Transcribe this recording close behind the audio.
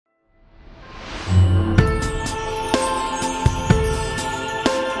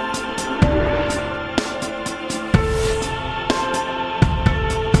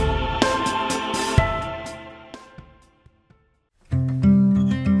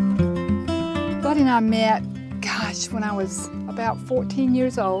and I met, when I was about 14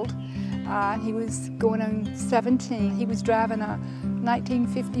 years old. He was going on 17. He was driving a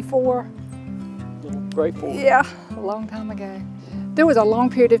 1954. Great Ford. Yeah, a long time ago. There was a long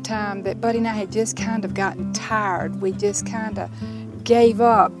period of time that Buddy and I had just kind of gotten tired. We just kind of gave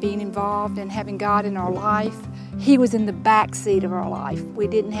up being involved and having God in our life. He was in the back seat of our life. We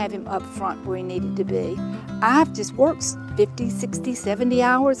didn't have him up front where he needed to be. I've just worked 50, 60, 70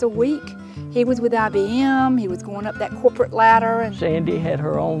 hours a week. He was with IBM. He was going up that corporate ladder. And Sandy had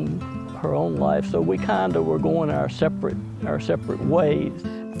her own life, so we kind of were going our separate ways.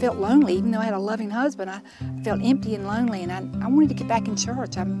 I felt lonely, even though I had a loving husband. I felt empty and lonely, and I wanted to get back in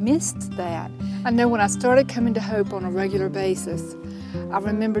church. I missed that. I know when I started coming to Hope on a regular basis, I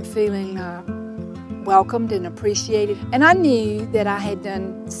remembered feeling welcomed and appreciated. And I knew that I had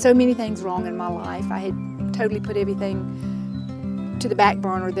done so many things wrong in my life. I had totally put everything to the back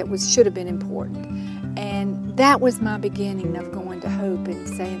burner that should have been important. And that was my beginning of going to Hope and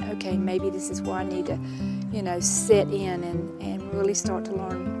saying, okay, maybe this is where I need to, set in and really start to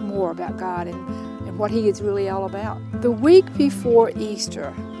learn more about God and what He is really all about. The week before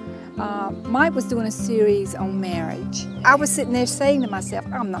Easter, Mike was doing a series on marriage. I was sitting there saying to myself,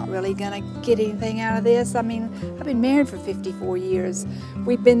 I'm not really going to get anything out of this. I mean, I've been married for 54 years.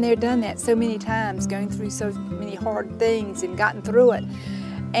 We've been there, done that so many times, going through so many hard things and gotten through it.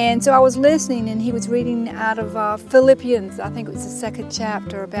 And so I was listening, and he was reading out of Philippians, I think it was the second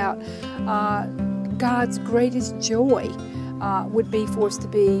chapter, about God's greatest joy would be for us to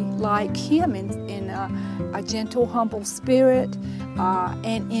be like Him in a gentle, humble spirit,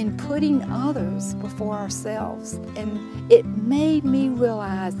 and in putting others before ourselves. And it made me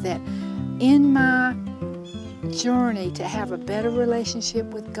realize that in my journey to have a better relationship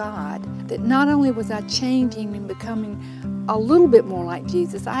with God, that not only was I changing and becoming a little bit more like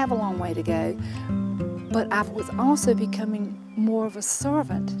Jesus, I have a long way to go, but I was also becoming more of a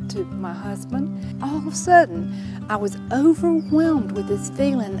servant to my husband. All of a sudden, I was overwhelmed with this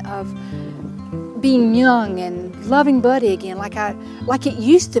feeling of being young and loving Buddy again, like it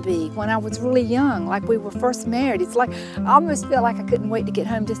used to be when I was really young, like we were first married. It's like I almost felt like I couldn't wait to get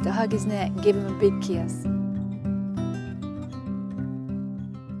home just to hug his neck and give him a big kiss.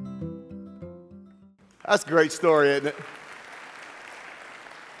 That's a great story, isn't it?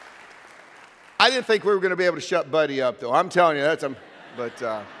 I didn't think we were going to be able to shut Buddy up, though. I'm telling you,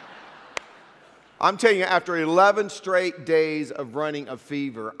 I'm telling you, after 11 straight days of running a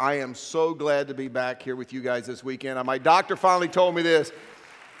fever, I am so glad to be back here with you guys this weekend. And my doctor finally told me this.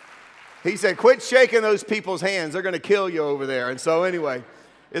 He said, quit shaking those people's hands. They're going to kill you over there. And so anyway,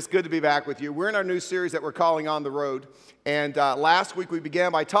 it's good to be back with you. We're in our new series that we're calling On the Road. And last week we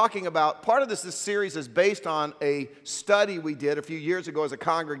began by talking about, part of this series is based on a study we did a few years ago as a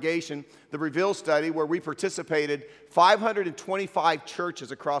congregation, the Reveal study, where we participated 525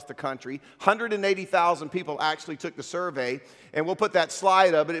 churches across the country. 180,000 people actually took the survey. And we'll put that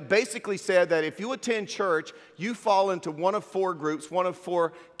slide up. But it basically said that if you attend church, you fall into one of four groups, one of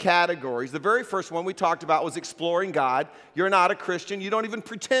four categories. The very first one we talked about was exploring God. You're not a Christian. You don't even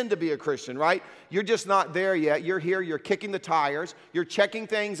pretend to be a Christian, right? You're just not there yet. You're here. You're kicking the tires. You're checking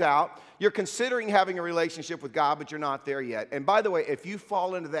things out. You're considering having a relationship with God, but you're not there yet. And by the way, if you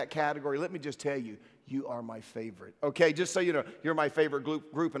fall into that category, let me just tell you, you are my favorite. Okay, just so you know, you're my favorite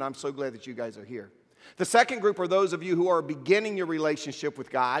group, and I'm so glad that you guys are here. The second group are those of you who are beginning your relationship with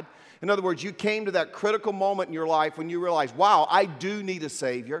God. In other words, you came to that critical moment in your life when you realized, wow, I do need a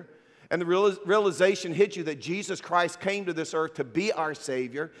Savior. And the realization hit you that Jesus Christ came to this earth to be our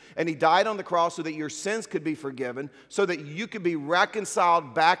Savior, and He died on the cross so that your sins could be forgiven, so that you could be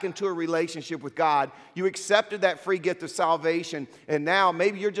reconciled back into a relationship with God. You accepted that free gift of salvation, and now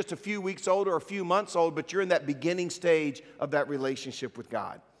maybe you're just a few weeks old or a few months old, but you're in that beginning stage of that relationship with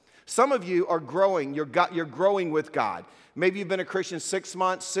God. Some of you are growing. You're growing with God. Maybe you've been a Christian 6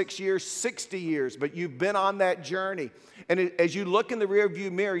 months, 6 years, 60 years, but you've been on that journey. And as you look in the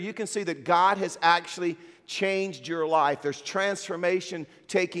rearview mirror, you can see that God has actually changed your life. There's transformation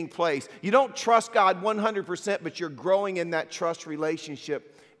taking place. You don't trust God 100%, but you're growing in that trust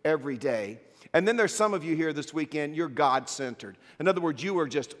relationship every day. And then there's some of you here this weekend, you're God-centered. In other words, you are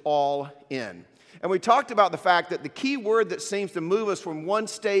just all in. And we talked about the fact that the key word that seems to move us from one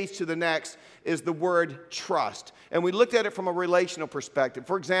stage to the next is the word trust. And we looked at it from a relational perspective.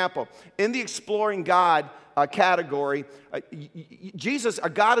 For example, in the exploring God category,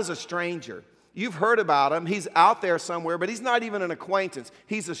 God is a stranger. You've heard about Him. He's out there somewhere, but He's not even an acquaintance.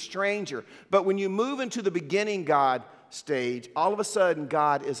 He's a stranger. But when you move into the beginning God stage, all of a sudden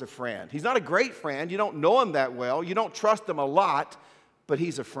God is a friend. He's not a great friend. You don't know Him that well. You don't trust Him a lot, but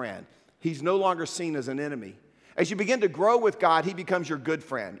He's a friend. He's no longer seen as an enemy. As you begin to grow with God, he becomes your good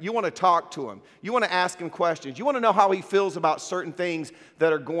friend. You want to talk to him. You want to ask him questions. You want to know how he feels about certain things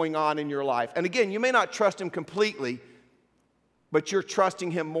that are going on in your life. And again, you may not trust him completely, but you're trusting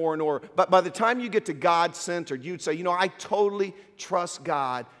him more and more. But by the time you get to God-centered, you'd say, I totally trust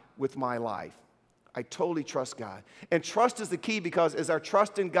God with my life. I totally trust God. And trust is the key, because as our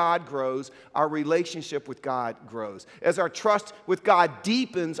trust in God grows, our relationship with God grows. As our trust with God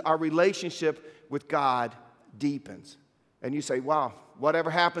deepens, our relationship with God deepens. And you say, wow, whatever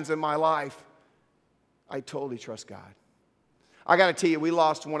happens in my life, I totally trust God. I got to tell you, we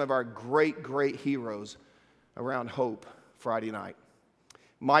lost one of our great, great heroes around Hope Friday night.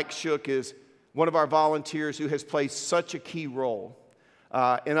 Mike Shook is one of our volunteers who has played such a key role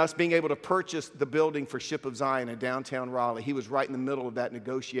in us being able to purchase the building for Ship of Zion in downtown Raleigh. He was right in the middle of that,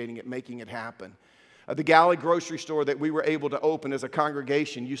 negotiating it, making it happen. The Galley grocery store that we were able to open as a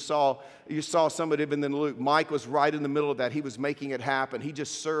congregation, you saw somebody in the loop. Mike was right in the middle of that. He was making it happen. He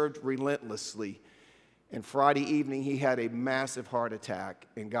just served relentlessly. And Friday evening, he had a massive heart attack,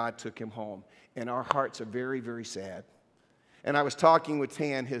 and God took him home. And our hearts are very, very sad. And I was talking with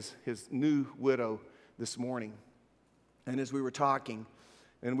Tan, his new widow, this morning. And as we were talking,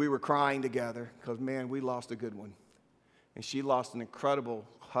 and we were crying together, because, man, we lost a good one. And she lost an incredible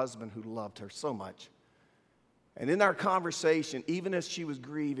husband who loved her so much. And in our conversation, even as she was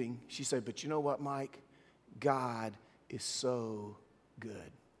grieving, she said, but you know what, Mike? God is so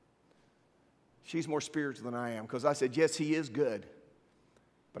good. She's more spiritual than I am, because I said, yes, he is good.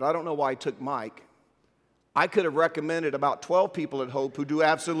 But I don't know why I took Mike. I could have recommended about 12 people at Hope who do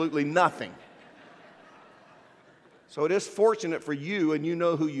absolutely nothing. So it is fortunate for you, and you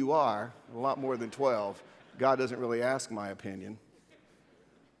know who you are, a lot more than 12. God doesn't really ask my opinion.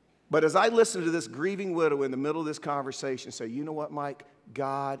 But as I listened to this grieving widow in the middle of this conversation say, you know what, Mike?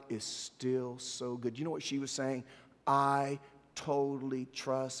 God is still so good. You know what she was saying? I totally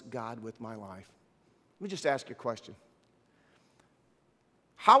trust God with my life. Let me just ask you a question.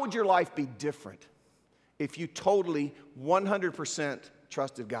 How would your life be different if you totally 100%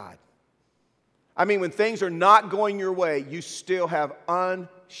 trusted God? I mean, when things are not going your way, you still have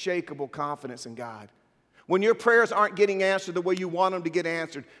unshakable confidence in God. When your prayers aren't getting answered the way you want them to get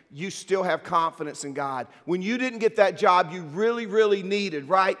answered, you still have confidence in God. When you didn't get that job you really, really needed,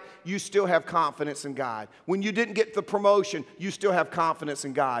 right? You still have confidence in God. When you didn't get the promotion, you still have confidence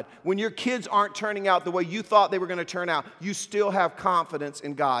in God. When your kids aren't turning out the way you thought they were going to turn out, you still have confidence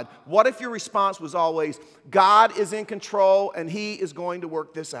in God. What if your response was always, God is in control and he is going to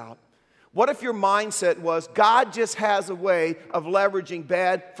work this out? What if your mindset was, God just has a way of leveraging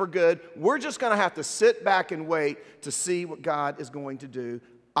bad for good. We're just going to have to sit back and wait to see what God is going to do.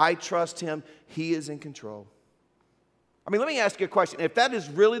 I trust him. He is in control. I mean, let me ask you a question. If that is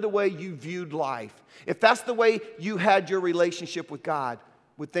really the way you viewed life, if that's the way you had your relationship with God,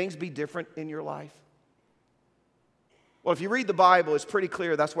 would things be different in your life? Well, if you read the Bible, it's pretty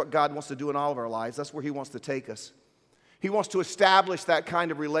clear that's what God wants to do in all of our lives. That's where he wants to take us. He wants to establish that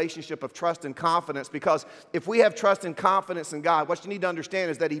kind of relationship of trust and confidence, because if we have trust and confidence in God, what you need to understand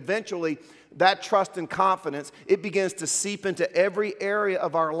is that eventually that trust and confidence, it begins to seep into every area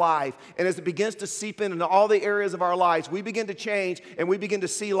of our life. And as it begins to seep into all the areas of our lives, we begin to change and we begin to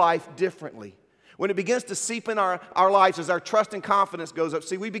see life differently. When it begins to seep in our lives, as our trust and confidence goes up,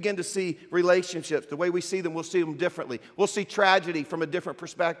 see, we begin to see relationships. The way we see them, we'll see them differently. We'll see tragedy from a different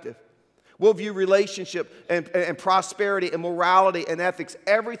perspective. We'll view relationship and prosperity and morality and ethics.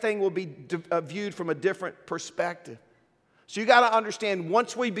 Everything will be viewed from a different perspective. So you got to understand,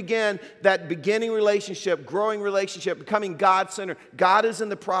 once we begin that beginning relationship, growing relationship, becoming God-centered, God is in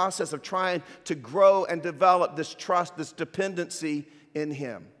the process of trying to grow and develop this trust, this dependency in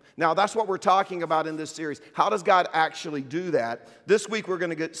him. Now, that's what we're talking about in this series. How does God actually do that? This week, we're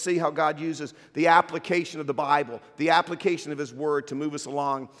going to see how God uses the application of the Bible, the application of his word to move us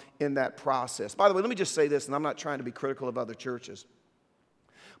along in that process. By the way, let me just say this, and I'm not trying to be critical of other churches.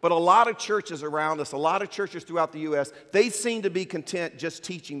 But a lot of churches around us, a lot of churches throughout the U.S., they seem to be content just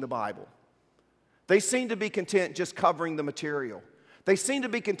teaching the Bible. They seem to be content just covering the material. They seem to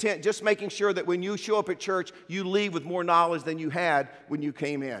be content just making sure that when you show up at church, you leave with more knowledge than you had when you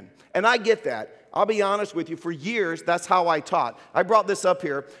came in. And I get that. I'll be honest with you. For years, that's how I taught. I brought this up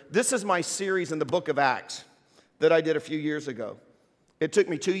here. This is my series in the book of Acts that I did a few years ago. It took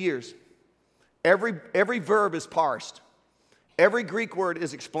me 2 years. Every verb is parsed. Every Greek word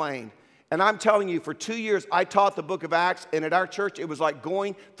is explained. And I'm telling you, for 2 years, I taught the book of Acts, and at our church, it was like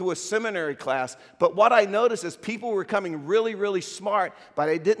going through a seminary class. But what I noticed is people were becoming really, really smart, but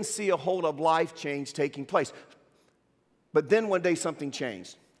I didn't see a whole lot of life change taking place. But then one day, something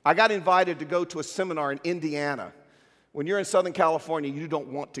changed. I got invited to go to a seminar in Indiana. When you're in Southern California, you don't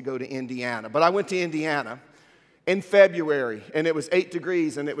want to go to Indiana. But I went to Indiana in February, and it was 8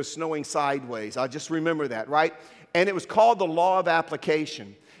 degrees, and it was snowing sideways. I just remember that, right? And it was called the Law of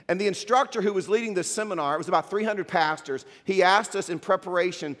Application. And the instructor who was leading this seminar, it was about 300 pastors, he asked us in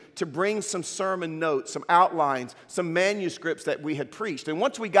preparation to bring some sermon notes, some outlines, some manuscripts that we had preached. And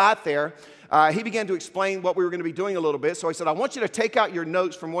once we got there, he began to explain what we were going to be doing a little bit. So I said, I want you to take out your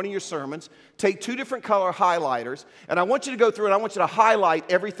notes from one of your sermons, take 2 different color highlighters, and I want you to go through and I want you to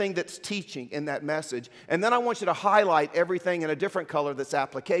highlight everything that's teaching in that message. And then I want you to highlight everything in a different color that's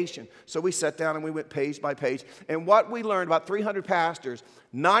application. So we sat down and we went page by page. And what we learned, about 300 pastors,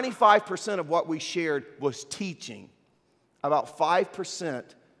 95% of what we shared was teaching. About 5%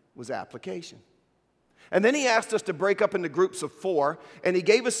 was application. And then he asked us to break up into groups of 4, and he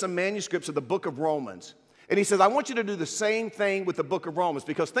gave us some manuscripts of the book of Romans. And he says, I want you to do the same thing with the book of Romans,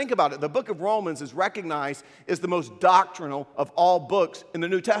 because think about it, the book of Romans is recognized as the most doctrinal of all books in the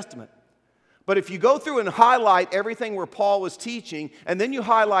New Testament. But if you go through and highlight everything where Paul was teaching, and then you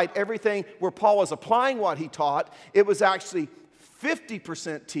highlight everything where Paul was applying what he taught, it was actually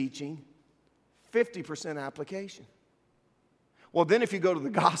 50% teaching, 50% application. Well, then if you go to the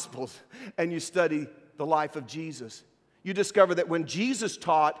Gospels and you study the life of Jesus, you discover that when Jesus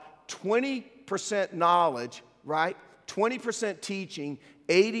taught, 20% knowledge, right? 20% teaching,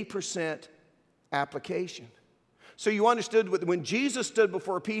 80% application. So you understood when Jesus stood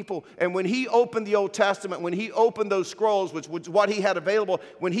before people and when he opened the Old Testament, when he opened those scrolls, which was what he had available,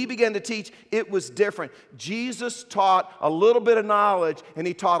 when he began to teach, it was different. Jesus taught a little bit of knowledge and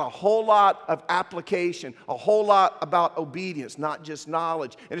he taught a whole lot of application, a whole lot about obedience, not just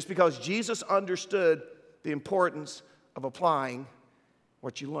knowledge. And it's because Jesus understood the importance of applying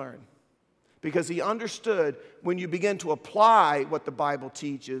what you learn. Because he understood when you begin to apply what the Bible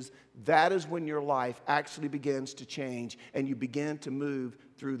teaches, that is when your life actually begins to change and you begin to move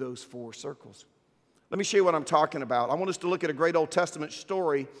through those 4 circles. Let me show you what I'm talking about. I want us to look at a great Old Testament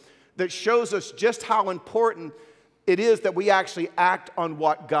story that shows us just how important it is that we actually act on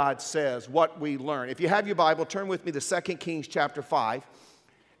what God says, what we learn. If you have your Bible, turn with me to 2 Kings chapter 5.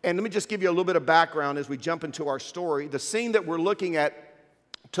 And let me just give you a little bit of background as we jump into our story. The scene that we're looking at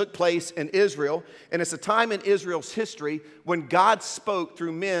took place in Israel, and it's a time in Israel's history when God spoke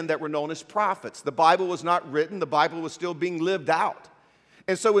through men that were known as prophets. The Bible was not written, the Bible was still being lived out.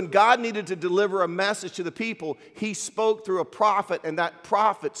 And so when God needed to deliver a message to the people, he spoke through a prophet, and that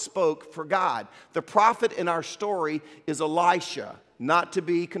prophet spoke for God. The prophet in our story is Elisha, not to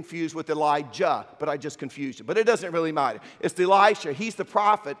be confused with Elijah, but I just confused you. But it doesn't really matter. It's Elisha, he's the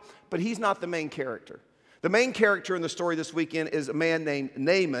prophet, but he's not the main character. The main character in the story this weekend is a man named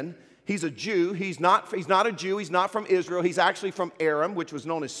Naaman. He's a Jew. He's not a Jew. He's not from Israel. He's actually from Aram, which was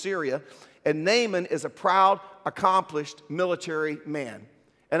known as Syria. And Naaman is a proud, accomplished military man.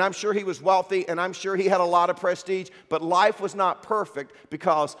 And I'm sure he was wealthy, and I'm sure he had a lot of prestige, but life was not perfect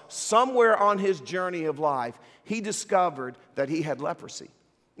because somewhere on his journey of life, he discovered that he had leprosy.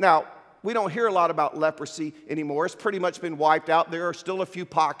 Now, we don't hear a lot about leprosy anymore. It's pretty much been wiped out. There are still a few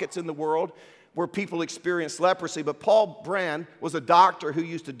pockets in the world where people experience leprosy. But Paul Brand was a doctor who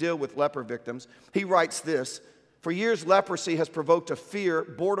used to deal with leper victims. He writes this, "For years, leprosy has provoked a fear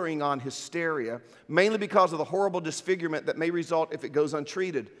bordering on hysteria, mainly because of the horrible disfigurement that may result if it goes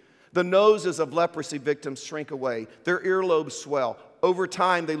untreated. The noses of leprosy victims shrink away. Their earlobes swell. Over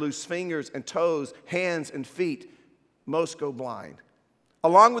time, they lose fingers and toes, hands and feet. Most go blind.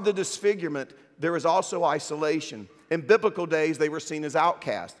 Along with the disfigurement, there is also isolation. In biblical days, they were seen as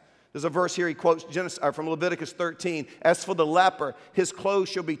outcasts. There's a verse here he quotes from Leviticus 13. As for the leper, his clothes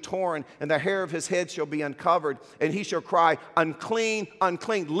shall be torn, and the hair of his head shall be uncovered, and he shall cry, unclean,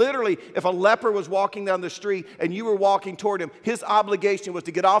 unclean. Literally, if a leper was walking down the street and you were walking toward him, his obligation was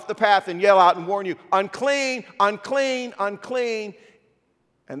to get off the path and yell out and warn you, unclean, unclean, unclean.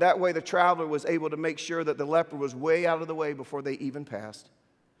 And that way the traveler was able to make sure that the leper was way out of the way before they even passed.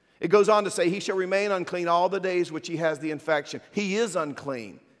 It goes on to say, he shall remain unclean all the days which he has the infection. He is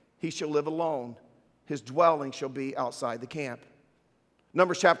unclean. He shall live alone. His dwelling shall be outside the camp.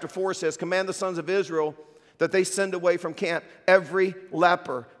 Numbers chapter 4 says, command the sons of Israel that they send away from camp every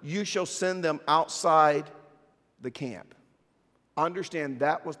leper. You shall send them outside the camp. Understand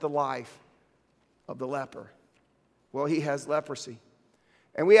that was the life of the leper. Well, he has leprosy.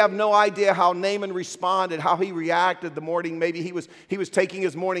 And we have no idea how Naaman responded, how he reacted the morning. Maybe he was taking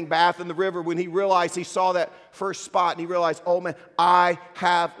his morning bath in the river when he realized he saw that first spot and he realized, oh man, I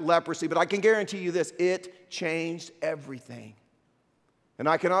have leprosy. But I can guarantee you this, it changed everything. And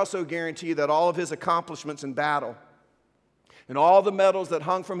I can also guarantee you that all of his accomplishments in battle And all the medals that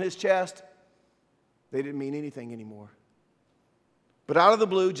hung from his chest, they didn't mean anything anymore. But out of the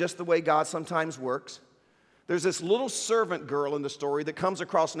blue, just the way God sometimes works, there's this little servant girl in the story that comes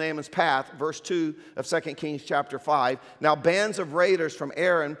across Naaman's path, verse 2 of 2 Kings chapter 5. Now, bands of raiders from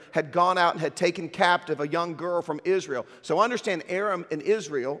Aram had gone out and had taken captive a young girl from Israel. So understand, Aram and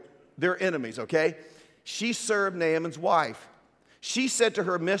Israel, they're enemies, okay? She served Naaman's wife. She said to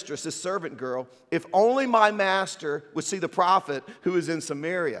her mistress, this servant girl, if only my master would see the prophet who is in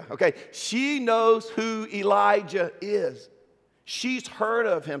Samaria. Okay, she knows who Elijah is. She's heard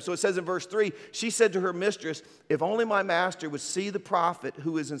of him. So it says in verse 3, she said to her mistress, if only my master would see the prophet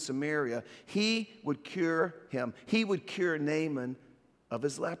who is in Samaria, he would cure him. He would cure Naaman of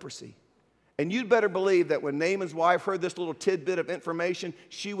his leprosy. And you'd better believe that when Naaman's wife heard this little tidbit of information,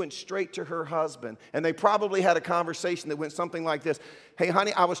 she went straight to her husband. And they probably had a conversation that went something like this. Hey,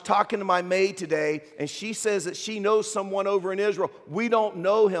 honey, I was talking to my maid today, and she says that she knows someone over in Israel. We don't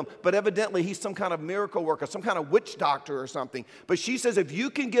know him, but evidently he's some kind of miracle worker, some kind of witch doctor or something. But she says if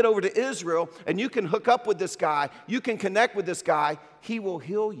you can get over to Israel and you can hook up with this guy, you can connect with this guy, he will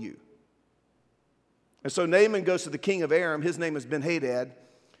heal you. And so Naaman goes to the king of Aram. His name is Ben-Hadad.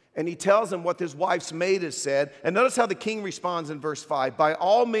 And he tells him what his wife's maid has said. And notice how the king responds in verse 5. By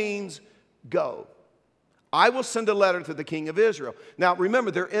all means, go. I will send a letter to the king of Israel. Now,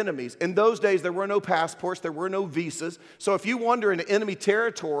 remember, they're enemies. In those days, there were no passports. There were no visas. So if you wander into enemy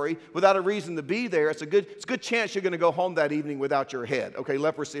territory without a reason to be there, it's a good chance you're going to go home that evening without your head. Okay,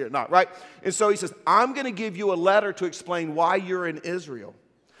 leprosy or not, right? And so he says, I'm going to give you a letter to explain why you're in Israel.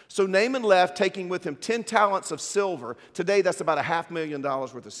 So Naaman left, taking with him 10 talents of silver. Today, that's about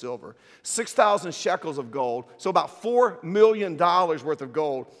 $500,000 worth of silver. 6,000 shekels of gold, so about $4 million worth of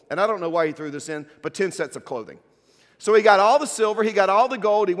gold. And I don't know why he threw this in, but 10 sets of clothing. So he got all the silver, he got all the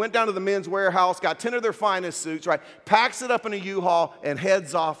gold, he went down to the men's warehouse, got 10 of their finest suits, right? Packs it up in a U-Haul and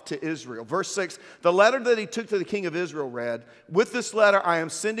heads off to Israel. Verse 6, the letter that he took to the king of Israel read, with this letter I am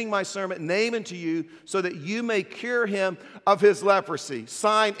sending my servant Naaman to you so that you may cure him of his leprosy.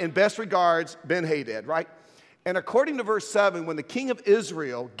 Signed, in best regards, Ben-Hadad, right? And according to verse 7, when the king of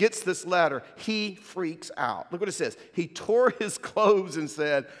Israel gets this letter, he freaks out. Look what it says. He tore his clothes and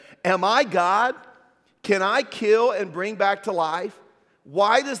said, am I God? Can I kill and bring back to life?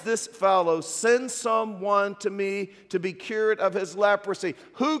 Why does this fellow send someone to me to be cured of his leprosy?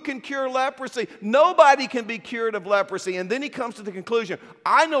 Who can cure leprosy? Nobody can be cured of leprosy. And then he comes to the conclusion,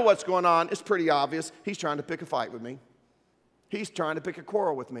 I know what's going on. It's pretty obvious. He's trying to pick a fight with me. He's trying to pick a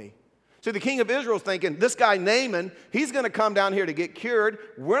quarrel with me. So the king of Israel is thinking, this guy Naaman, he's going to come down here to get cured.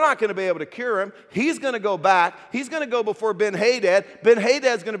 We're not going to be able to cure him. He's going to go back. He's going to go before Ben-Hadad.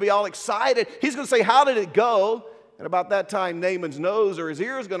 Ben-Hadad's going to be all excited. He's going to say, how did it go? And about that time, Naaman's nose or his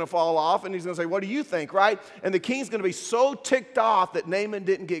ear is going to fall off, and he's going to say, what do you think, right? And the king's going to be so ticked off that Naaman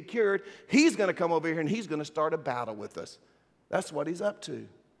didn't get cured, he's going to come over here and he's going to start a battle with us. That's what he's up to.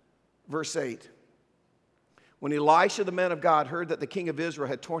 Verse 8. When Elisha, the man of God, heard that the king of Israel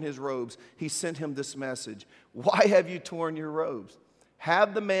had torn his robes, he sent him this message. Why have you torn your robes?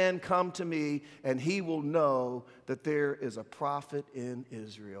 Have the man come to me, and he will know that there is a prophet in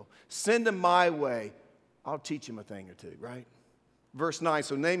Israel. Send him my way. I'll teach him a thing or two, right? Verse 9,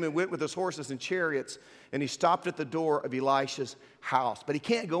 so Naaman went with his horses and chariots, and he stopped at the door of Elisha's house. But he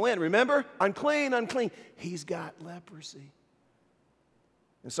can't go in. Remember? Unclean, unclean. He's got leprosy.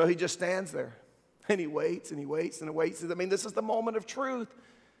 And so he just stands there. And he waits and he waits and he waits. I mean, this is the moment of truth.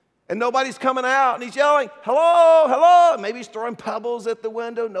 And nobody's coming out. And he's yelling, hello, hello. Maybe he's throwing pebbles at the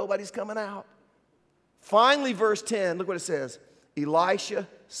window. Nobody's coming out. Finally, verse 10, look what it says. Elisha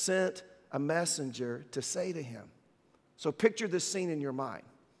sent a messenger to say to him. So picture this scene in your mind.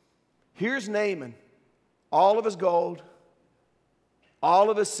 Here's Naaman, all of his gold, all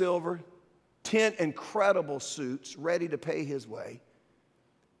of his silver, 10 incredible suits ready to pay his way.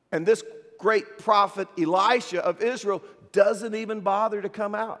 And this great prophet Elisha of Israel doesn't even bother to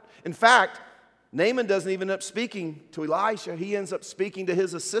come out. In fact, Naaman doesn't even end up speaking to Elisha. He ends up speaking to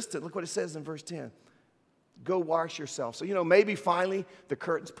his assistant. Look what it says in verse 10. Go wash yourself. So, maybe finally the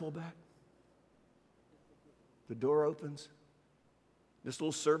curtains pull back. The door opens. This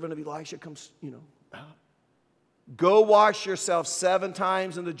little servant of Elisha comes, out. Go wash yourself 7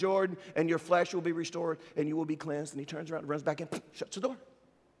 times in the Jordan, and your flesh will be restored, and you will be cleansed. And he turns around, runs back in, shuts the door.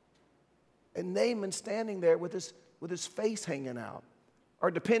 And Naaman standing there with his face hanging out. Or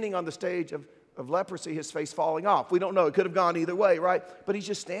depending on the stage of leprosy, his face falling off. We don't know. It could have gone either way, right? But he's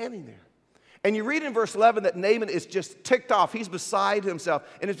just standing there. And you read in verse 11 that Naaman is just ticked off. He's beside himself.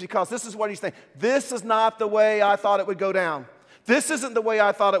 And it's because this is what he's saying. This is not the way I thought it would go down. This isn't the way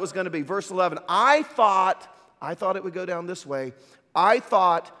I thought it was going to be. Verse 11, I thought I thought it would go down this way. I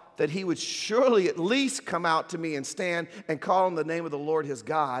thought that he would surely at least come out to me and stand and call on the name of the Lord his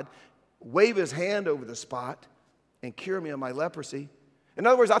God, wave his hand over the spot, and cure me of my leprosy. In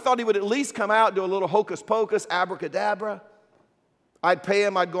other words, I thought he would at least come out, do a little hocus pocus, abracadabra. I'd pay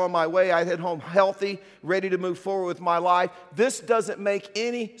him, I'd go on my way, I'd head home healthy, ready to move forward with my life. This doesn't make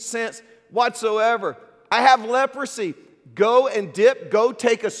any sense whatsoever. I have leprosy. Go and dip, go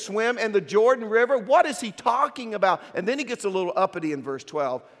take a swim in the Jordan River. What is he talking about? And then he gets a little uppity in verse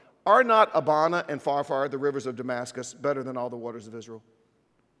 12. Are not Abana and Pharpar, the rivers of Damascus, better than all the waters of Israel?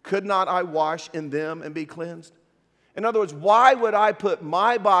 Could not I wash in them and be cleansed? In other words, why would I put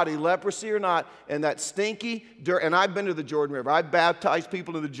my body, leprosy or not, in that stinky dirt? And I've been to the Jordan River. I've baptized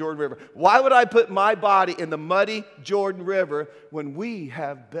people in the Jordan River. Why would I put my body in the muddy Jordan River when we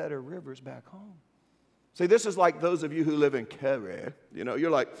have better rivers back home? See, this is like those of you who live in Cary. You know,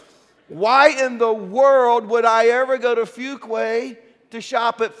 you're like, why in the world would I ever go to Fuquay to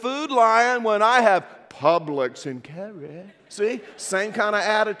shop at Food Lion when I have Publix in Cary? See, same kind of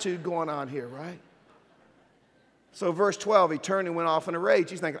attitude going on here, right? So verse 12, he turned and went off in a rage.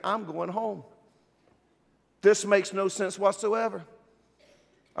 He's thinking, I'm going home. This makes no sense whatsoever.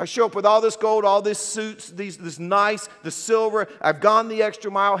 I show up with all this gold, all these suits, this nice, the silver. I've gone the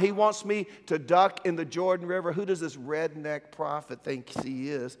extra mile. He wants me to duck in the Jordan River. Who does this redneck prophet think he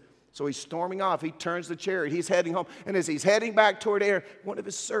is? So he's storming off. He turns the chariot. He's heading home. And as he's heading back toward Aaron, one of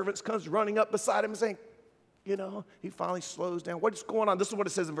his servants comes running up beside him and saying, you know, he finally slows down. What's going on? This is what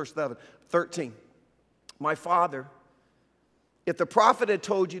it says in verse 13. My father, if the prophet had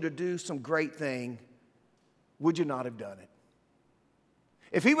told you to do some great thing, would you not have done it?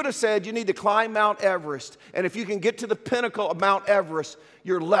 If he would have said you need to climb Mount Everest, and if you can get to the pinnacle of Mount Everest,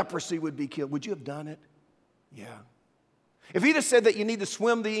 your leprosy would be killed, would you have done it? Yeah. If he'd have said that you need to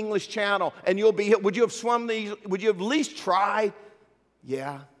swim the English Channel and you'll be hit, would you have at least tried?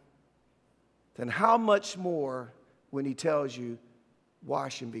 Yeah. Then how much more when he tells you,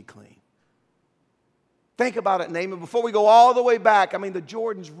 wash and be clean? Think about it, Naaman. Before we go all the way back, I mean, the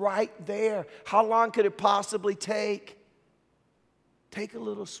Jordan's right there. How long could it possibly take? Take a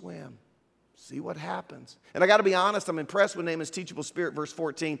little swim. See what happens. And I got to be honest, I'm impressed with Naaman's teachable spirit, verse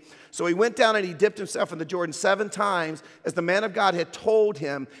 14. So he went down and he dipped himself in the Jordan 7 times as the man of God had told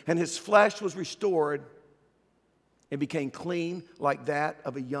him, and his flesh was restored and became clean like that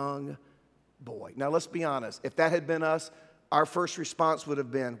of a young boy. Now, let's be honest. If that had been us, our first response would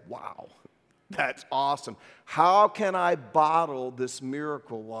have been, wow. That's awesome. How can I bottle this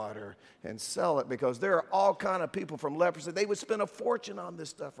miracle water and sell it? Because there are all kind of people from leprosy. They would spend a fortune on this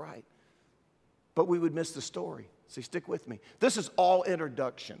stuff, right? But we would miss the story. See, stick with me. This is all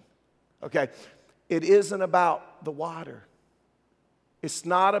introduction, okay? It isn't about the water. It's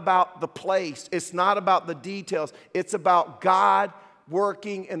not about the place. It's not about the details. It's about God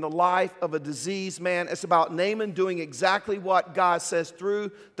working in the life of a diseased man. It's about Naaman doing exactly what God says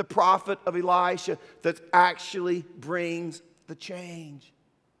through the prophet of Elisha that actually brings the change.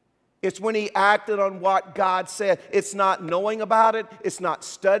 It's when he acted on what God said. It's not knowing about it. It's not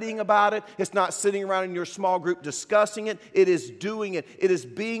studying about it. It's not sitting around in your small group discussing it. It is doing it. It is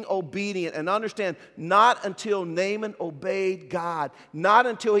being obedient. And understand, not until Naaman obeyed God, not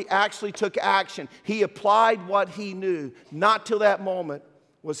until he actually took action, he applied what he knew, not till that moment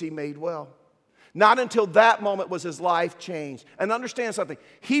was he made well. Not until that moment was his life changed. And understand something,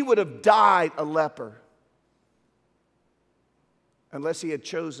 he would have died a leper unless he had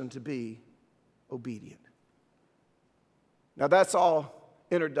chosen to be obedient. Now that's all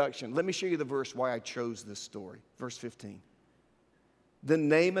introduction. Let me show you the verse why I chose this story. Verse 15. Then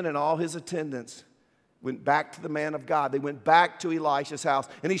Naaman and all his attendants went back to the man of God. They went back to Elisha's house,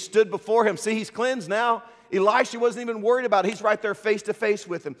 and he stood before him. See, he's cleansed now. Elisha wasn't even worried about it. He's right there face to face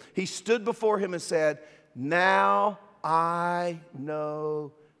with him. He stood before him and said, now I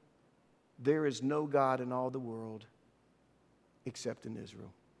know there is no God in all the world except in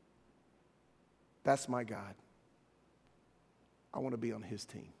Israel. That's my God. I want to be on his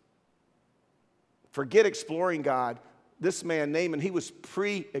team. Forget exploring God. This man, Naaman, he was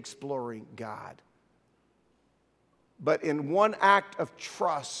pre-exploring God. But in one act of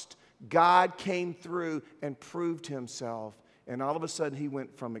trust, God came through and proved himself. And all of a sudden, he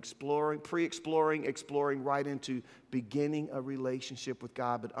went from exploring, exploring, right into beginning a relationship with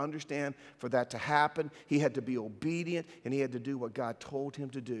God. But understand, for that to happen, he had to be obedient, and he had to do what God told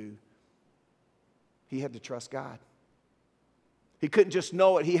him to do. He had to trust God. He couldn't just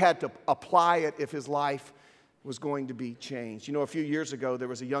know it. He had to apply it if his life was going to be changed. You know, a few years ago, there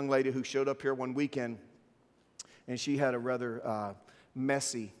was a young lady who showed up here one weekend, and she had a rather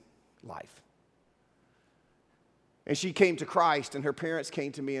messy life. And she came to Christ, and her parents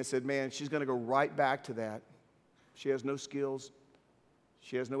came to me and said, man, she's going to go right back to that. She has no skills.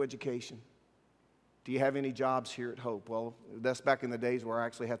 She has no education. Do you have any jobs here at Hope? Well, that's back in the days where I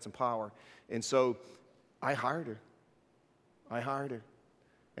actually had some power. And so I hired her.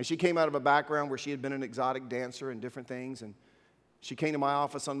 And she came out of a background where she had been an exotic dancer and different things. And she came to my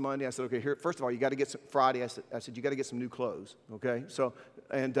office on Monday. I said, okay, here, first of all, you got to get some, Friday, I said, you got to get some new clothes, okay?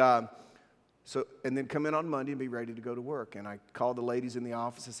 And then come in on Monday and be ready to go to work. And I called the ladies in the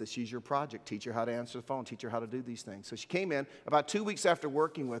office and said, she's your project. Teach her how to answer the phone. Teach her how to do these things. So she came in. About 2 weeks after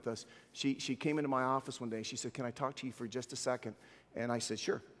working with us, she came into my office one day and she said, can I talk to you for just a second? And I said,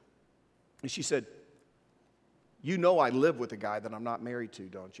 sure. And she said, you know I live with a guy that I'm not married to,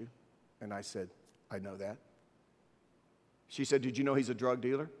 don't you? And I said, I know that. She said, did you know he's a drug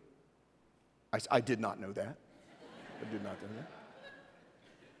dealer? I did not know that. I did not know that.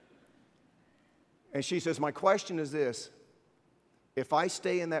 And she says, my question is this. If I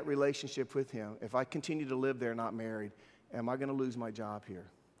stay in that relationship with him, if I continue to live there not married, am I going to lose my job here?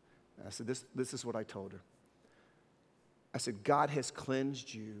 And I said, this is what I told her. I said, God has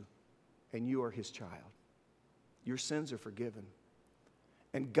cleansed you, and you are his child. Your sins are forgiven.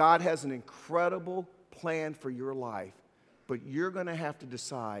 And God has an incredible plan for your life, but you're going to have to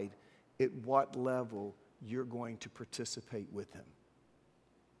decide at what level you're going to participate with him.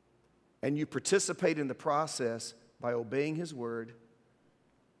 And you participate in the process by obeying his word,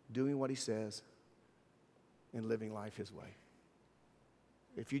 doing what he says, and living life his way.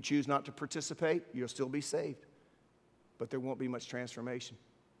 If you choose not to participate, you'll still be saved, but there won't be much transformation.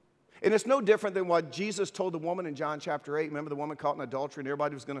 And it's no different than what Jesus told the woman in John chapter 8. Remember the woman caught in adultery and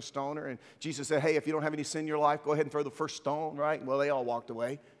everybody was going to stone her? And Jesus said, hey, if you don't have any sin in your life, go ahead and throw the first stone, right? Well, they all walked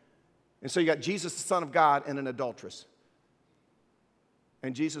away. And so you got Jesus, the Son of God, and an adulteress.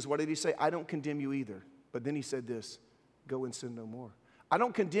 And Jesus, what did he say? I don't condemn you either. But then he said this, go and sin no more. I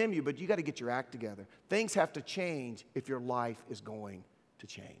don't condemn you, but you got to get your act together. Things have to change if your life is going to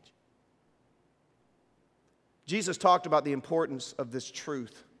change. Jesus talked about the importance of this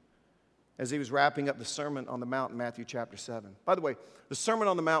truth as he was wrapping up the Sermon on the Mount in Matthew chapter 7. By the way, the Sermon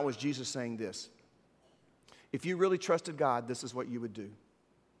on the Mount was Jesus saying this. If you really trusted God, this is what you would do.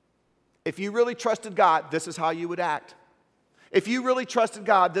 If you really trusted God, this is how you would act. If you really trusted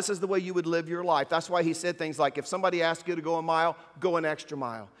God, this is the way you would live your life. That's why he said things like, if somebody asks you to go a mile, go an extra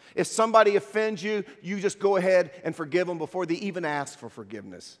mile. If somebody offends you, you just go ahead and forgive them before they even ask for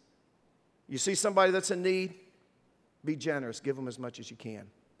forgiveness. You see somebody that's in need, be generous. Give them as much as you can.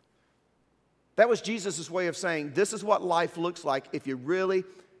 That was Jesus' way of saying, this is what life looks like if you really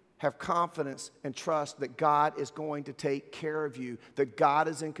have confidence and trust that God is going to take care of you, that God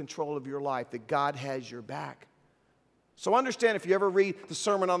is in control of your life, that God has your back. So understand, if you ever read the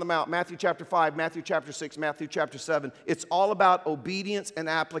Sermon on the Mount, Matthew chapter 5, Matthew chapter 6, Matthew chapter 7, it's all about obedience and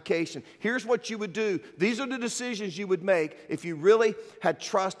application. Here's what you would do. These are the decisions you would make if you really had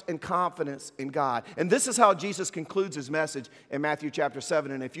trust and confidence in God. And this is how Jesus concludes his message in Matthew chapter 7.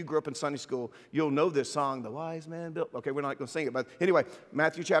 And if you grew up in Sunday school, you'll know this song, The Wise Man Built. Okay, we're not going to sing it, but anyway,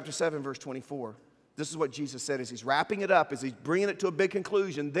 Matthew chapter 7, verse 24. This is what Jesus said as he's wrapping it up, as he's bringing it to a big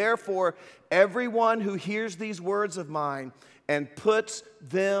conclusion. Therefore, everyone who hears these words of mine and puts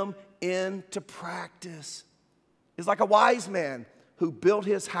them into practice is like a wise man who built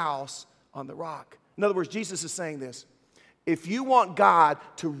his house on the rock. In other words, Jesus is saying this. If you want God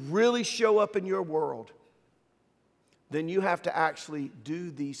to really show up in your world, then you have to actually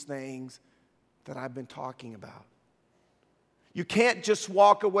do these things that I've been talking about. You can't just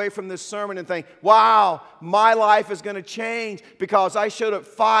walk away from this sermon and think, wow, my life is going to change because I showed up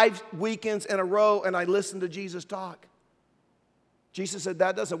 5 weekends in a row and I listened to Jesus talk. Jesus said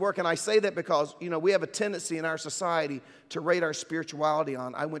that doesn't work. And I say that because, we have a tendency in our society to rate our spirituality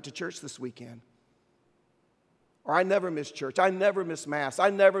on, I went to church this weekend. Or I never miss church. I never miss Mass. I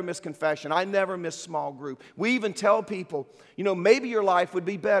never miss confession. I never miss small group. We even tell people, maybe your life would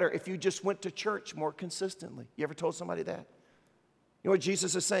be better if you just went to church more consistently. You ever told somebody that? You know what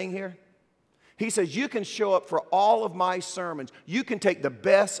Jesus is saying here? He says, you can show up for all of my sermons. You can take the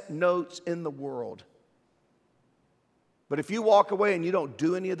best notes in the world. But if you walk away and you don't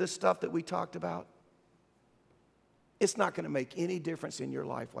do any of this stuff that we talked about, it's not going to make any difference in your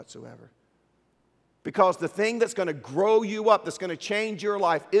life whatsoever. Because the thing that's going to grow you up, that's going to change your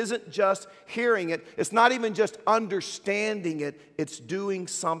life, isn't just hearing it. It's not even just understanding it. It's doing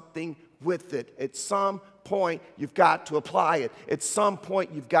something with it. At some point, you've got to apply it. At some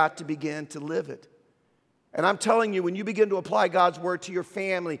point, you've got to begin to live it. And I'm telling you, when you begin to apply God's word to your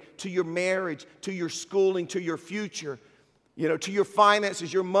family, to your marriage, to your schooling, to your future, to your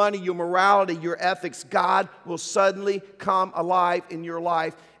finances, your money, your morality, your ethics, God will suddenly come alive in your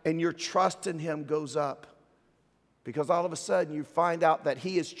life and your trust in Him goes up. Because all of a sudden you find out that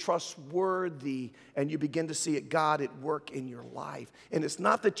He is trustworthy and you begin to see God at work in your life. And it's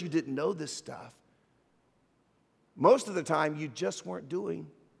not that you didn't know this stuff. Most of the time you just weren't doing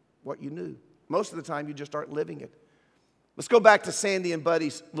what you knew. Most of the time you just aren't living it. Let's go back to Sandy and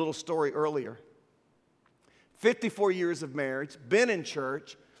Buddy's little story earlier. 54 years of marriage, been in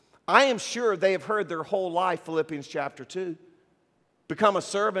church. I am sure they have heard their whole life Philippians chapter 2. Become a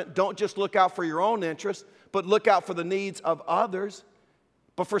servant. Don't just look out for your own interests, but look out for the needs of others.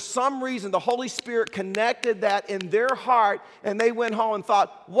 But for some reason, the Holy Spirit connected that in their heart, and they went home and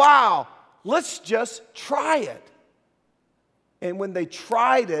thought, wow, let's just try it. And when they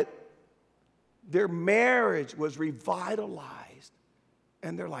tried it, their marriage was revitalized.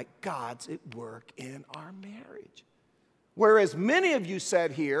 And they're like, God's at work in our marriage. Whereas many of you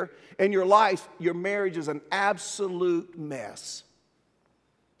said here, in your life, your marriage is an absolute mess.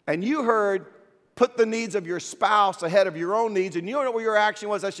 And you heard, put the needs of your spouse ahead of your own needs, and you don't know what your action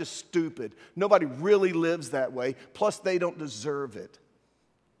was? That's just stupid. Nobody really lives that way. Plus, they don't deserve it.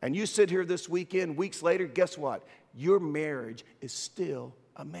 And you sit here this weekend, weeks later, guess what? Your marriage is still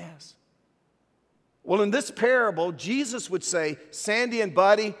a mess. Well, in this parable, Jesus would say, Sandy and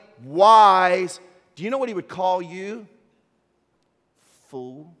Buddy, wise. Do you know what He would call you?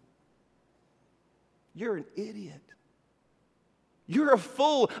 Fool. You're an idiot. You're a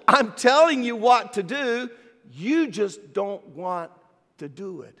fool. I'm telling you what to do. You just don't want to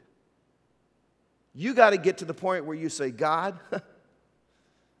do it. You got to get to the point where you say, God,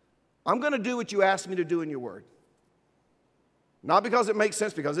 I'm going to do what you asked me to do in your word. Not because it makes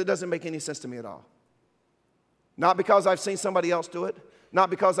sense, because it doesn't make any sense to me at all. Not because I've seen somebody else do it. Not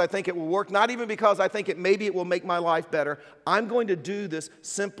because I think it will work. Not even because I think maybe it will make my life better. I'm going to do this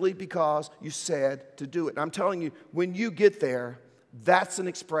simply because you said to do it. And I'm telling you, when you get there, that's an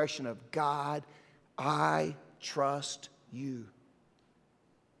expression of, God, I trust you.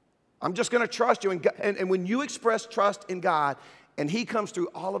 I'm just going to trust you. And when you express trust in God and He comes through,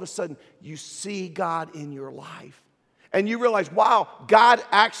 all of a sudden you see God in your life. And you realize, wow, God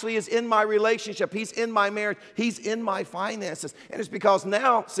actually is in my relationship. He's in my marriage. He's in my finances. And it's because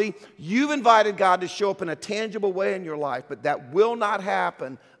now, see, you've invited God to show up in a tangible way in your life, but that will not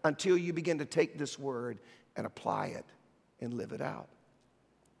happen until you begin to take this word and apply it and live it out.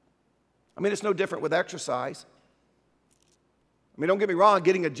 I mean, it's no different with exercise. I mean, don't get me wrong,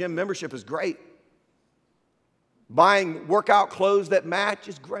 getting a gym membership is great. Buying workout clothes that match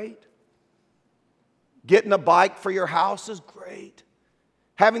is great. Getting a bike for your house is great.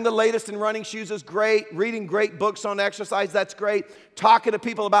 Having the latest in running shoes is great. Reading great books on exercise, that's great. Talking to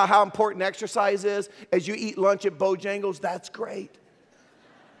people about how important exercise is as you eat lunch at Bojangles, that's great.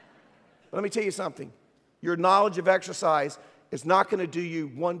 But let me tell you something. Your knowledge of exercise is not going to do you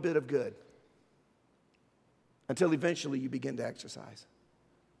one bit of good until eventually you begin to exercise.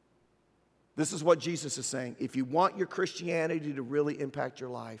 This is what Jesus is saying. If you want your Christianity to really impact your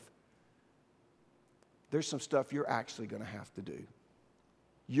life, there's some stuff you're actually going to have to do.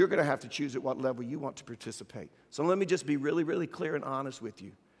 You're going to have to choose at what level you want to participate. So let me just be really, really clear and honest with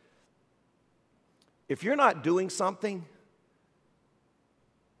you. If you're not doing something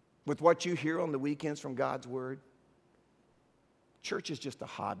with what you hear on the weekends from God's Word, church is just a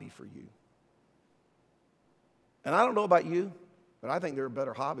hobby for you. And I don't know about you, but I think there are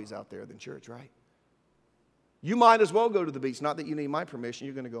better hobbies out there than church, right? You might as well go to the beach. Not that you need my permission.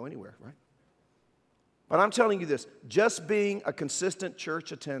 You're going to go anywhere, right? But I'm telling you this, just being a consistent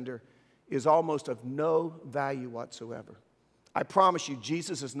church attender is almost of no value whatsoever. I promise you,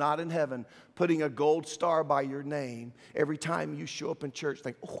 Jesus is not in heaven putting a gold star by your name every time you show up in church.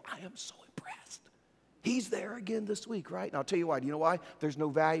 Think, oh, I am so impressed. He's there again this week, right? And I'll tell you why. Do you know why? There's no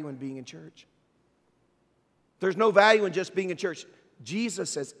value in being in church. There's no value in just being in church. Jesus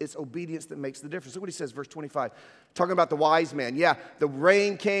says it's obedience that makes the difference. Look what He says, verse 25. Talking about the wise man. Yeah, the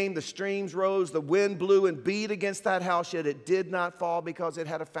rain came, the streams rose, the wind blew and beat against that house, yet it did not fall because it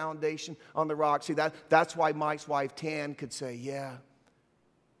had a foundation on the rock. See, that's why Mike's wife, Tan, could say, yeah,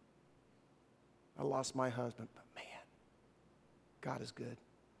 I lost my husband, but man, God is good.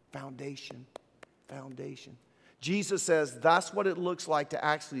 Foundation. Jesus says that's what it looks like to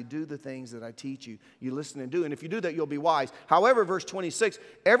actually do the things that I teach you. You listen and do. And if you do that, you'll be wise. However, verse 26,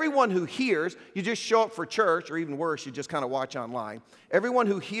 everyone who hears, you just show up for church, or even worse, you just kind of watch online. Everyone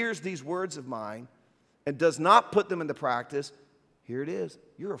who hears these words of mine and does not put them into practice, here it is,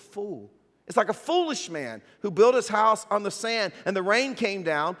 you're a fool. It's like a foolish man who built his house on the sand, and the rain came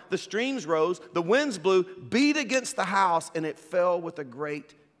down, the streams rose, the winds blew, beat against the house, and it fell with a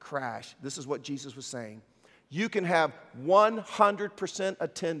great crash. This is what Jesus was saying. You can have 100%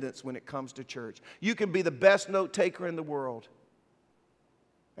 attendance when it comes to church. You can be the best note taker in the world,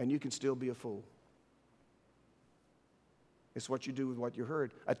 and you can still be a fool. It's what you do with what you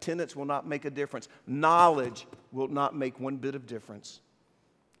heard. Attendance will not make a difference. Knowledge will not make one bit of difference.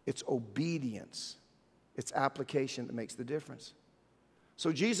 It's obedience, it's application that makes the difference.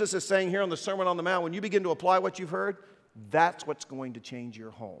 So Jesus is saying here on the Sermon on the Mount, when you begin to apply what you've heard, that's what's going to change your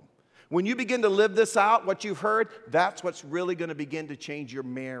home. When you begin to live this out, what you've heard, that's what's really going to begin to change your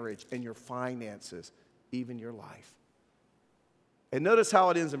marriage and your finances, even your life. And notice how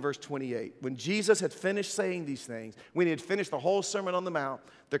it ends in verse 28. When Jesus had finished saying these things, when he had finished the whole Sermon on the Mount,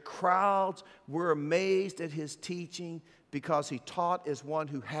 the crowds were amazed at his teaching because he taught as one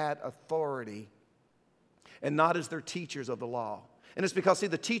who had authority and not as their teachers of the law. And it's because, see,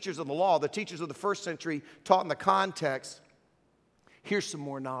 the teachers of the law, the teachers of the first century taught in the context, here's some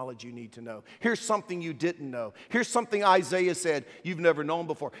more knowledge you need to know. Here's something you didn't know. Here's something Isaiah said you've never known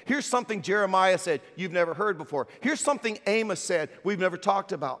before. Here's something Jeremiah said you've never heard before. Here's something Amos said we've never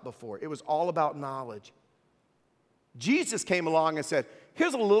talked about before. It was all about knowledge. Jesus came along and said,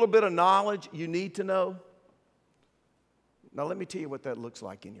 here's a little bit of knowledge you need to know. Now let me tell you what that looks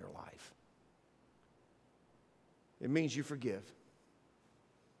like in your life. It means you forgive.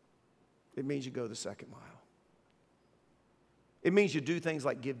 It means you go the second mile. It means you do things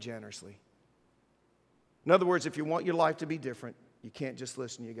like give generously. In other words, if you want your life to be different, you can't just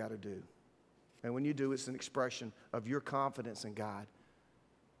listen, you got to do. And when you do, it's an expression of your confidence in God.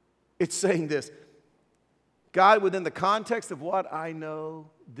 It's saying this, God, within the context of what I know,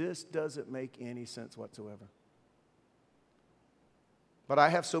 this doesn't make any sense whatsoever. But I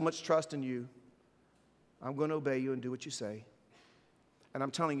have so much trust in you, I'm going to obey you and do what you say. And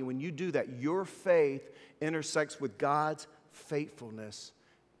I'm telling you, when you do that, your faith intersects with God's faithfulness,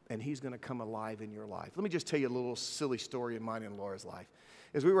 and he's going to come alive in your life. Let me just tell you a little silly story in mine and Laura's life.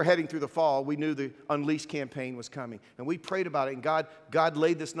 As we were heading through the fall, we knew the Unleashed campaign was coming, and we prayed about it, and God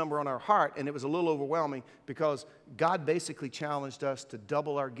laid this number on our heart, and it was a little overwhelming because God basically challenged us to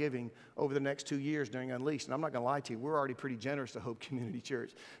double our giving over the next 2 years during Unleashed. And I'm not going to lie to you, we're already pretty generous to Hope Community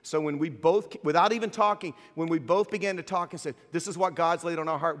Church. So when we both, without even talking, when we both began to talk and said, this is what God's laid on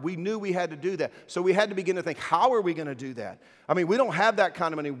our heart, we knew we had to do that. So we had to begin to think, how are we going to do that? I mean, we don't have that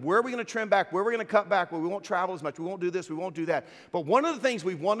kind of money. Where are we going to trim back? Where are we going to cut back? Well, we won't travel as much. We won't do this. We won't do that. But one of the things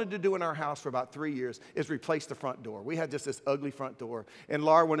we've wanted to do in our house for about 3 years is replace the front door. We had just this ugly front door, and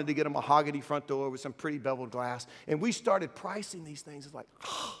Laura wanted to get a mahogany front door with some pretty beveled glass, and we started pricing these things. It's like,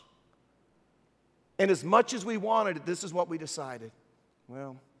 and as much as we wanted it, this is what we decided.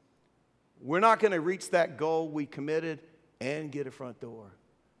 Well, we're not going to reach that goal we committed and get a front door.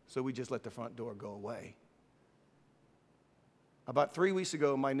 So we just let the front door go away. About 3 weeks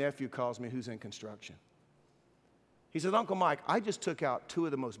ago, my nephew calls me, who's in construction. He says, Uncle Mike, I just took out 2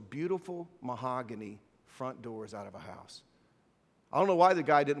 of the most beautiful mahogany front doors out of a house. I don't know why the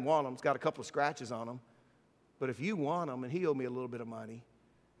guy didn't want them. It's got a couple of scratches on them. But if you want them, and he owed me a little bit of money,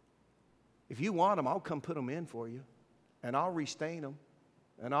 if you want them, I'll come put them in for you, and I'll restain them,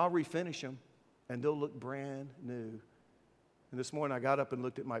 and I'll refinish them, and they'll look brand new. And this morning I got up and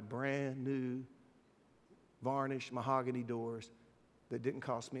looked at my brand new varnished mahogany doors that didn't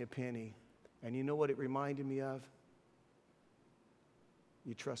cost me a penny. And you know what it reminded me of?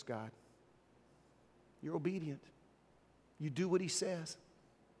 You trust God. You're obedient. You do what he says.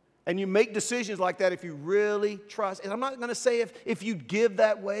 And you make decisions like that if you really trust. And I'm not going to say if you give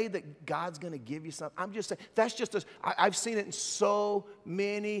that way that God's going to give you something. I'm just saying, that's just I've seen it in so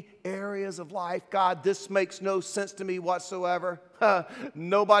many areas of life. God, this makes no sense to me whatsoever.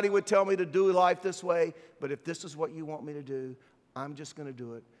 Nobody would tell me to do life this way. But if this is what you want me to do, I'm just going to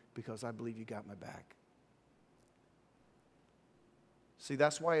do it because I believe you got my back. See,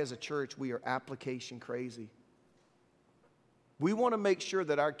 that's why as a church we are application crazy. We want to make sure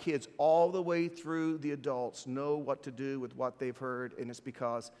that our kids all the way through the adults know what to do with what they've heard, and it's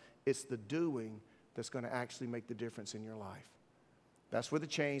because it's the doing that's going to actually make the difference in your life. That's where the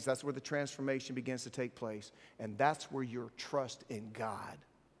change, that's where the transformation begins to take place, and that's where your trust in God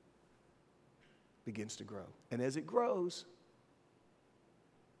begins to grow. And as it grows,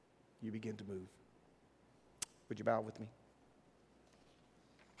 you begin to move. Would you bow with me?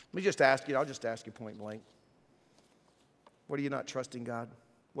 Let me just ask you, I'll just ask you point blank. What are you not trusting God?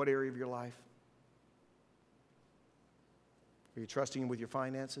 What area of your life? Are you trusting him with your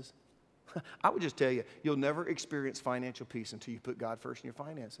finances? I would just tell you, you'll never experience financial peace until you put God first in your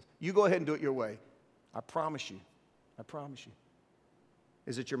finances. You go ahead and do it your way. I promise you. I promise you.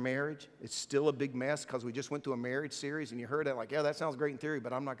 Is it your marriage? It's still a big mess because we just went through a marriage series and you heard that like, yeah, that sounds great in theory,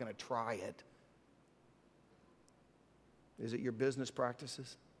 but I'm not going to try it. Is it your business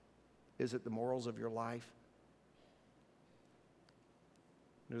practices? Is it the morals of your life?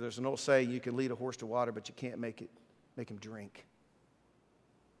 There's an old saying, you can lead a horse to water, but you can't make him drink.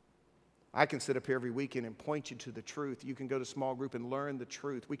 I can sit up here every weekend and point you to the truth. You can go to small group and learn the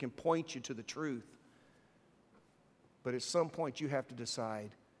truth. We can point you to the truth. But at some point you have to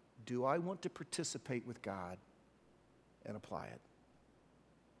decide, do I want to participate with God and apply it?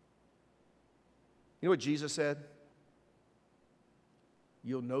 You know what Jesus said?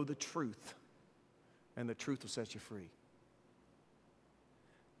 You'll know the truth, and the truth will set you free.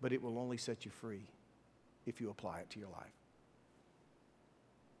 But it will only set you free if you apply it to your life.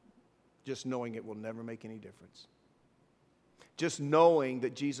 Just knowing it will never make any difference. Just knowing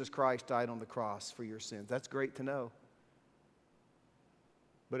that Jesus Christ died on the cross for your sins, that's great to know.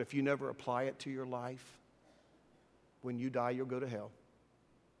 But if you never apply it to your life, when you die, you'll go to hell,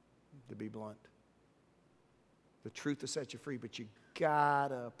 to be blunt. The truth will set you free, but you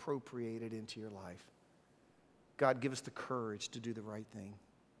gotta appropriate it into your life. God, give us the courage to do the right thing,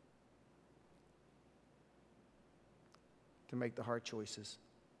 to make the hard choices,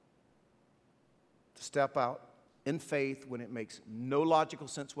 to step out in faith when it makes no logical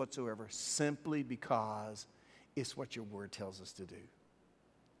sense whatsoever, simply because it's what your word tells us to do.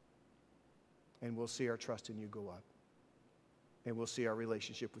 And we'll see our trust in you go up. And we'll see our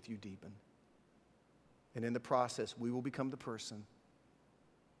relationship with you deepen. And in the process, we will become the person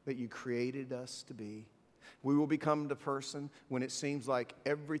that you created us to be. We will become the person when it seems like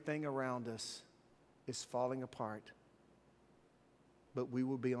everything around us is falling apart. But we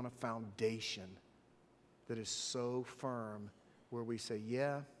will be on a foundation that is so firm where we say,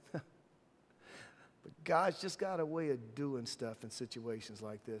 yeah, but God's just got a way of doing stuff in situations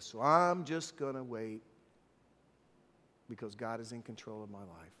like this. So I'm just going to wait because God is in control of my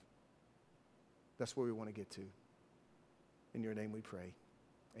life. That's where we want to get to. In your name we pray.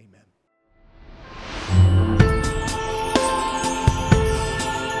 Amen.